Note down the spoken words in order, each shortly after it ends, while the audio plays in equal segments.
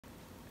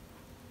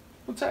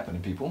What's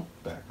happening, people?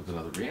 Back with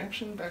another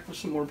reaction, back with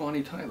some more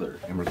Bonnie Tyler.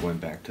 And we're going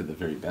back to the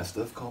very best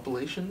of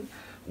compilation.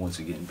 Once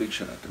again, big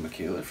shout out to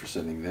Michaela for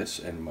sending this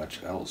and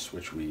much else,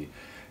 which we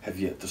have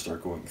yet to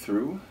start going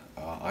through.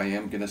 I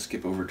am going to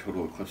skip over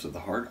Total Eclipse of the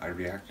Heart. I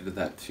reacted to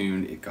that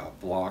tune, it got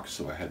blocked,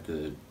 so I had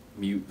to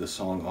mute the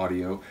song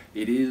audio.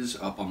 It is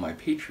up on my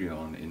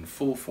Patreon in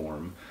full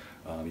form.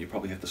 You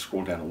probably have to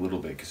scroll down a little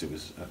bit because it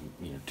was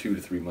 2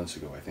 to 3 months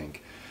ago, I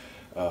think.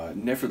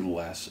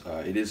 Nevertheless,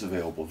 it is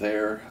available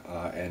there,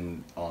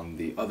 and on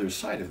the other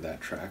side of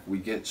that track, we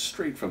get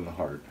Straight from the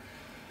Heart.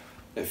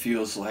 It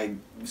feels like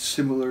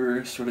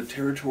similar sort of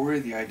territory,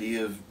 the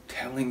idea of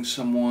telling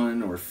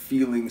someone or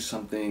feeling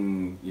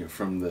something,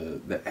 from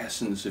the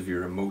essence of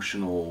your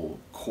emotional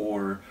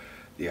core,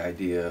 the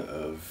idea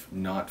of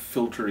not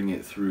filtering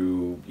it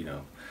through,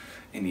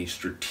 any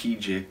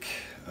strategic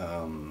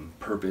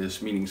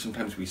purpose, meaning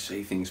sometimes we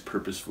say things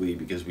purposefully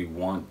because we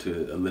want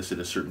to elicit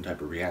a certain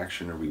type of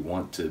reaction, or we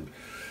want to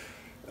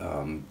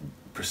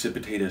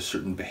precipitate a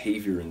certain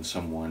behavior in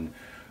someone.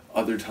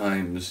 Other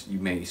times you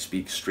may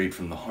speak straight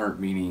from the heart,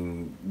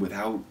 meaning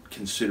without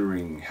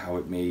considering how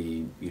it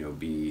may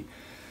be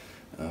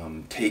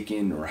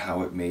taken, or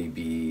how it may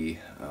be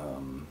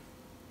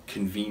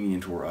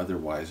convenient or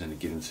otherwise in a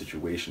given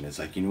situation. It's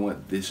like,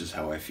 what, this is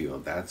how I feel.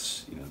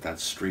 That's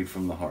that's straight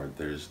from the heart.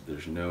 There's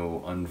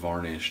no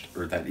unvarnished,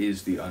 or that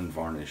is the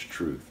unvarnished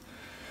truth.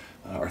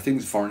 Are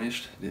things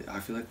varnished?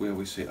 I feel like we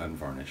always say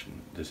unvarnished.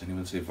 Does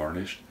anyone say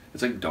varnished?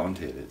 It's like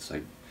daunted. It's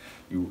like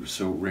you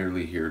so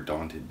rarely hear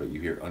daunted, but you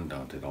hear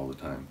undaunted all the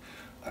time.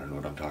 I don't know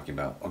what I'm talking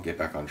about. I'll get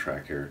back on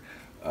track here.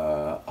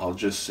 I'll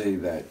just say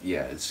that,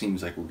 yeah, it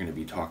seems like we're going to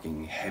be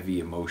talking heavy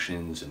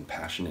emotions and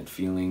passionate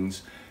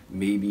feelings,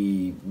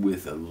 maybe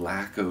with a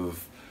lack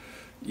of,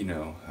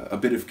 a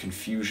bit of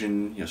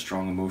confusion,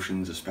 strong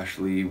emotions,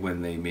 especially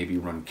when they maybe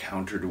run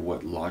counter to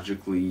what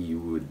logically you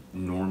would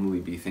normally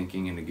be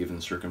thinking in a given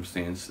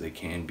circumstance. They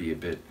can be a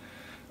bit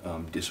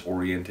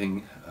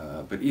disorienting,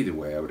 but either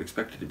way, I would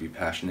expect it to be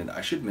passionate. I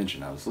should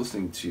mention, I was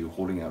listening to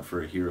Holding Out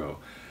for a Hero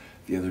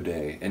the other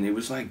day, and it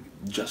was like,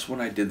 just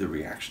when I did the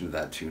reaction to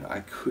that tune,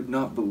 I could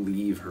not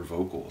believe her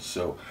vocals.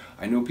 So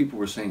I know people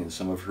were saying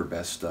some of her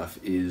best stuff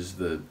is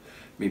the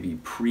maybe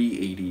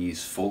pre-80s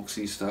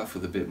folksy stuff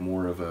with a bit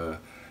more of a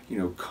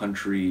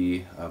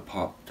country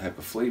pop type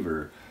of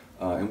flavor,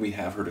 and we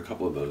have heard a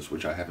couple of those,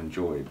 which I have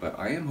enjoyed, but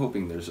I am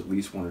hoping there's at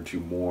least 1 or 2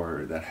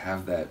 more that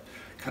have that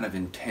kind of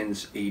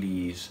intense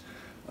 80s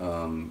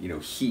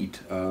heat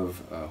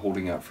of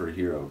Holding Out for a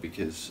Hero,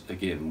 because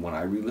again, when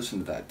I re-listen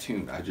to that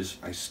tune,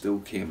 I still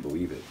can't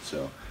believe it.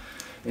 So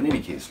in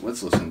any case,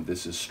 let's listen.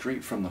 This is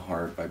Straight from the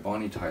Heart by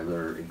Bonnie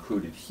Tyler,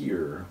 included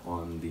here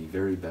on the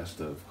very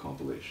best of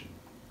compilation.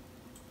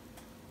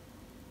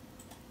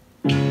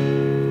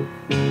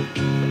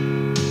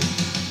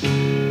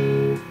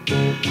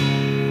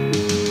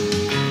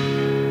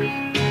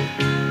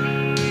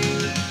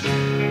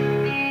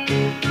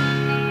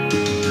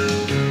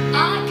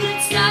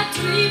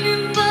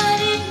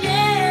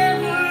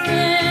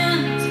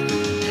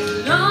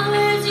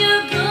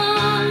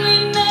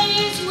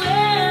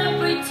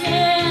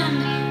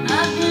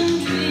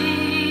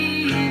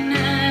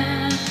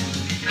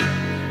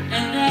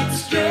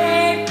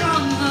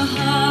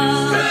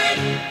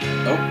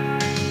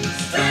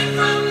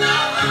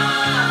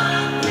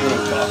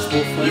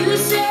 You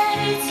said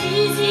it's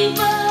easy,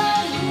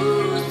 but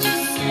who's to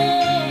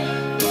say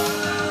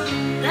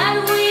that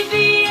we'd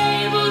be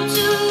able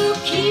to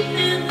keep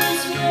it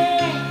this way?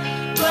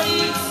 But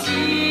it's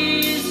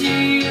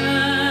easier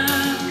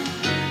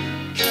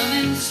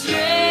coming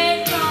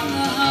straight from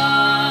the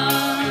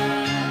heart.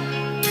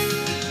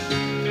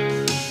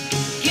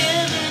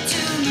 Give it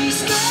to me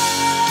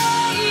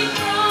straight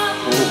from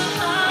the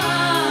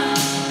heart.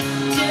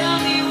 Tell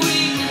me we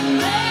can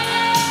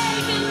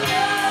make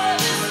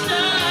another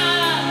start.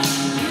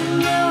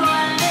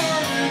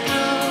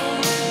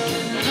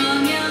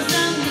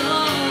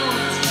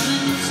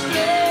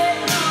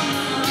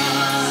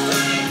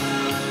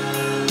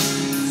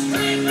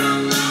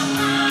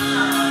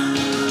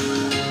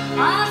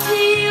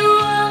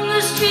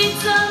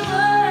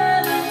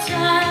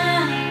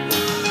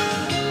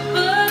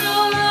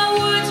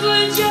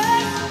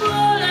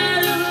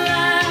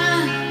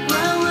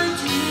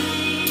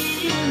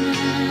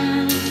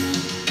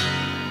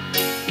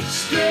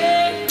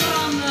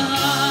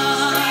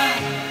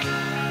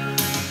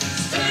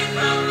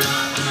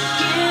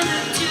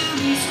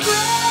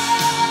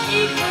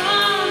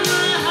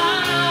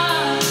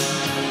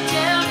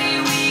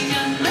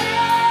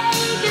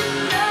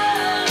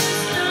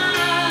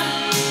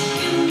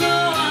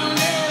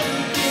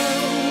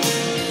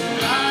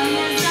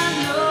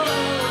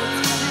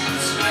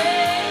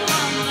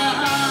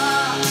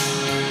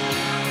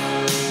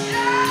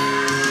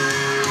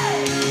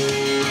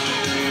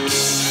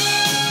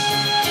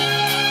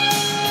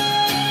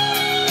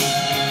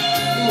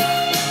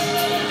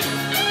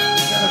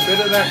 Bit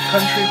of that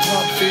country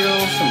pop feel,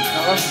 some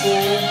gospel,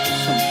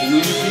 some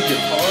bluesy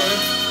guitar.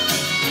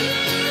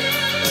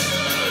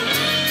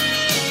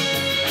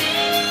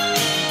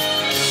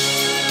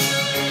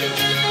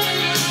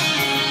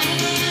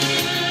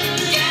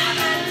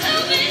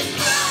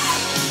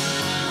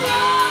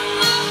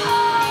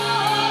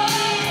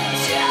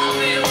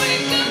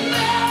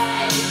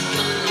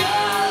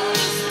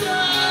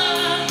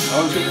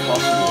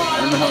 possible?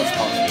 I don't know how it's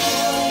possible.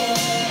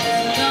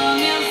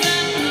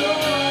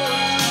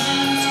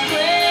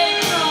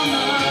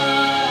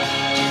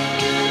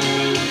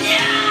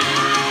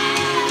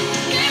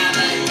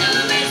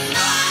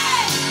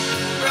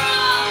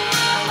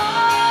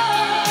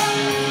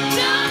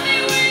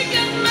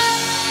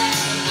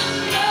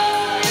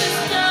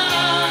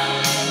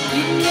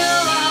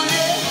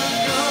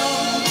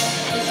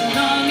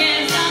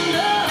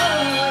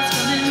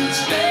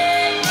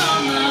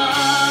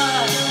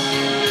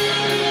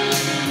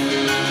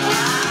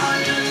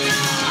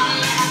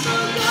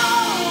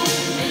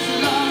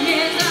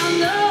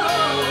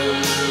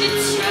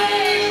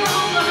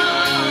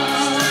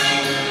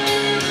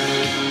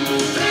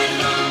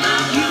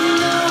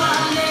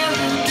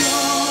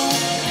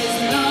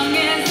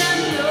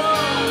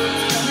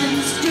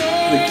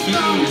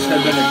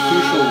 Have been a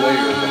crucial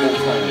layer the whole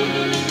time.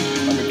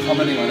 I've been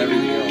commenting on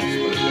everything else,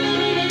 but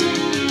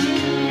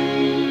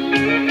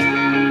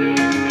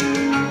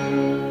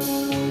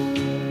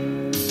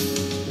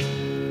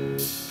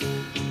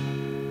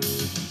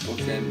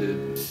bookended.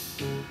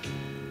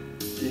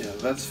 Yeah,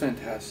 that's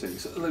fantastic.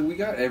 So, like, we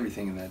got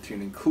everything in that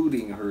tune,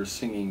 including her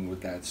singing with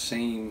that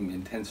same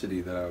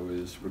intensity that I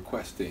was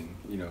requesting.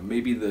 You know,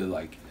 maybe the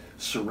like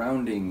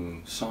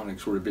surrounding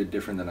sonics were a bit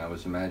different than I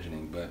was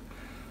imagining, but.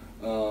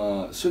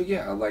 So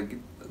yeah, like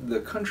the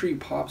country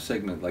pop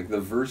segment, like the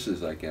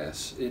verses, I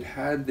guess, it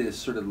had this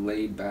sort of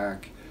laid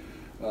back,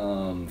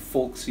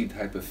 folksy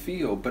type of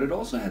feel, but it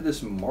also had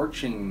this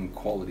marching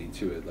quality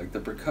to it. Like the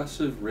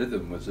percussive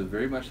rhythm was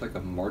very much like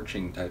a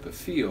marching type of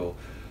feel,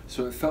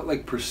 so it felt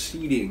like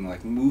proceeding,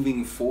 like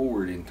moving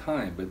forward in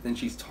time. But then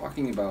she's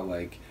talking about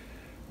like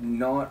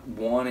not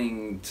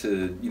wanting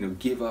to, you know,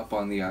 give up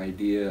on the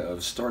idea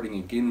of starting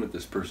again with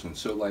this person.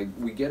 So like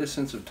we get a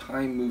sense of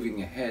time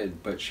moving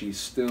ahead, but she's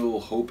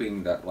still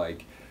hoping that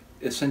like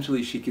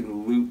essentially she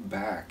can loop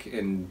back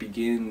and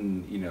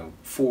begin, you know,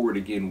 forward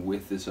again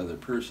with this other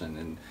person.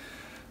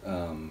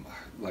 And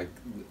like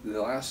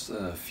the last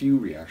few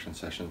reaction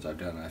sessions I've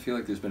done, I feel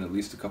like there's been at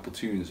least a couple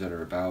tunes that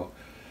are about,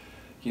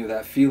 you know,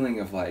 that feeling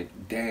of like,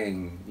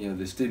 dang, you know,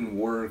 this didn't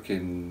work,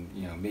 and,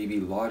 you know,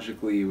 maybe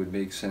logically it would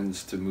make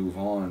sense to move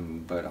on,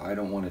 but I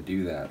don't want to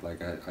do that.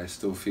 Like, I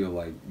still feel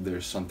like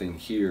there's something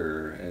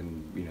here,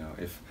 and, you know,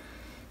 if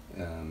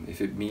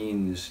it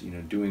means, you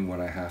know, doing what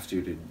I have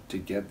to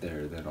get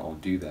there, then I'll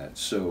do that.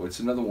 So it's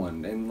another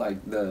one. And like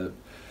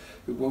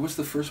what was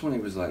the first one?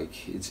 It was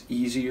like, it's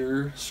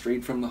easier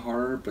straight from the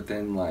heart, but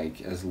then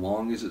like, as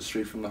long as it's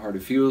straight from the heart,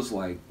 it feels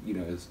like, you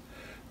know, it's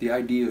the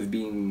idea of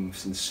being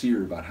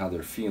sincere about how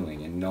they're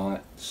feeling, and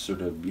not sort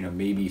of, you know,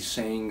 maybe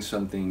saying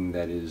something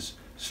that is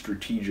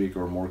strategic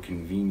or more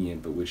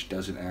convenient, but which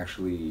doesn't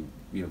actually,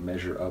 you know,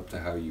 measure up to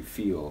how you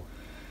feel.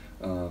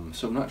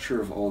 So I'm not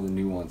sure of all the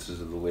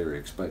nuances of the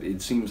lyrics, but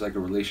it seems like a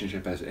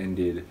relationship has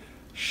ended.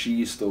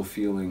 She's still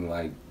feeling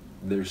like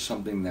there's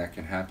something that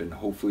can happen.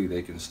 Hopefully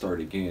they can start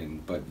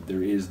again, but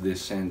there is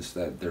this sense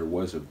that there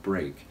was a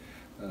break,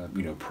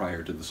 you know,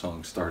 prior to the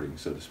song starting,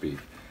 so to speak.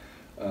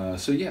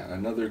 So yeah,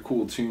 another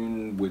cool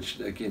tune, which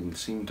again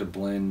seemed to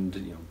blend,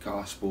 you know,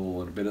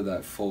 gospel and a bit of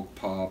that folk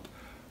pop,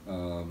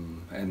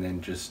 and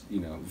then just, you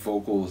know,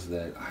 vocals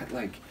that I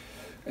like.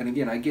 And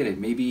again, I get it,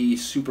 maybe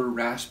super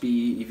raspy,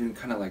 even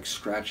kind of like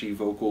scratchy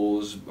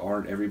vocals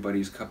aren't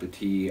everybody's cup of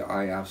tea.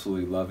 I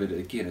absolutely love it,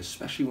 again,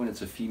 especially when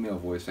it's a female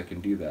voice that can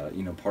do that.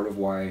 You know, part of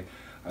why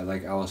I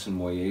like Alison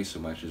Moyet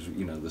so much is,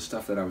 you know, the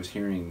stuff that I was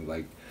hearing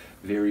like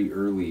very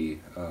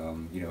early,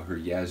 you know, her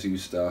Yazoo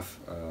stuff,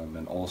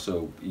 and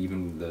also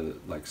even the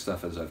like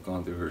stuff as I've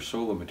gone through her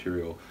solo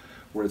material,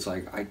 where it's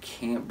like, I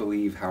can't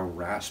believe how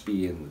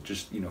raspy and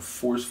just, you know,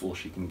 forceful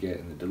she can get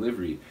in the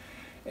delivery.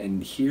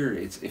 And here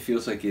it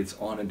feels like it's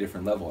on a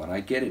different level, and I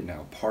get it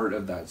now. Part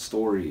of that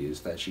story is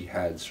that she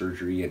had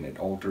surgery and it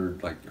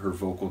altered like her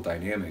vocal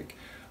dynamic,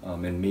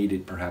 and made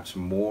it perhaps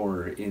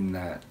more in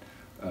that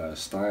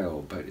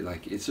style, but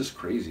like it's just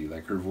crazy.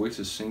 Like her voice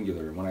is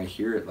singular, and when I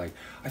hear it, like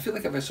I feel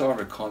like if I saw her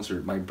at a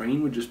concert, my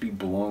brain would just be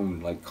blown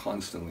like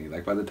constantly.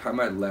 Like by the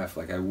time I left,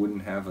 like I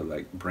wouldn't have a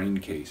like brain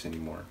case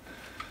anymore.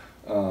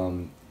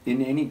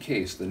 In any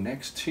case, the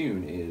next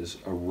tune is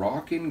A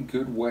Rockin'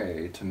 Good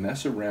Way to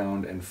Mess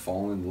Around and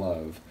Fall in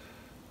Love,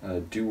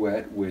 a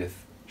duet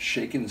with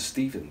Shakin'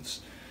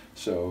 Stevens.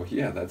 So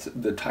yeah, that's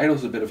the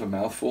title's a bit of a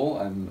mouthful.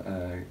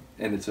 And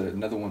it's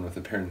another one with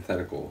a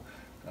parenthetical.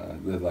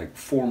 The like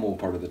formal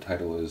part of the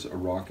title is A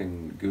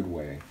Rockin' Good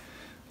Way,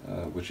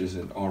 which is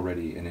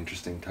already an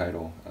interesting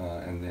title.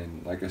 And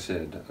then, like I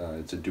said,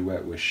 it's a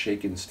duet with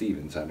Shakin'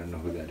 Stevens. I don't know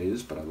who that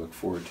is, but I look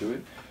forward to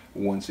it.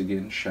 Once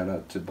again, shout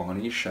out to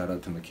Bonnie, shout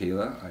out to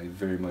Michaela. I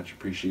very much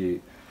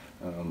appreciate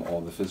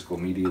all the physical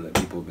media that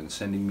people have been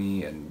sending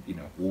me, and, you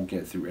know, we'll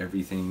get through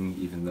everything,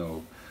 even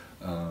though,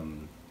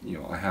 you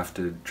know, I have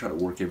to try to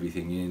work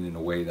everything in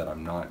a way that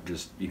I'm not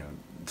just, you know,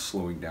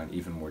 slowing down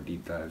even more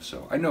deep dives.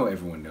 So I know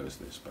everyone knows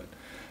this, but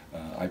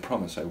I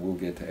promise I will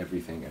get to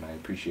everything, and I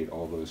appreciate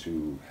all those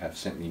who have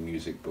sent me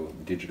music both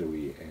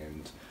digitally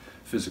and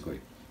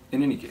physically.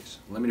 In any case,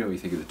 let me know what you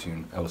think of the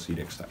tune. I will see you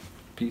next time.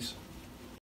 Peace.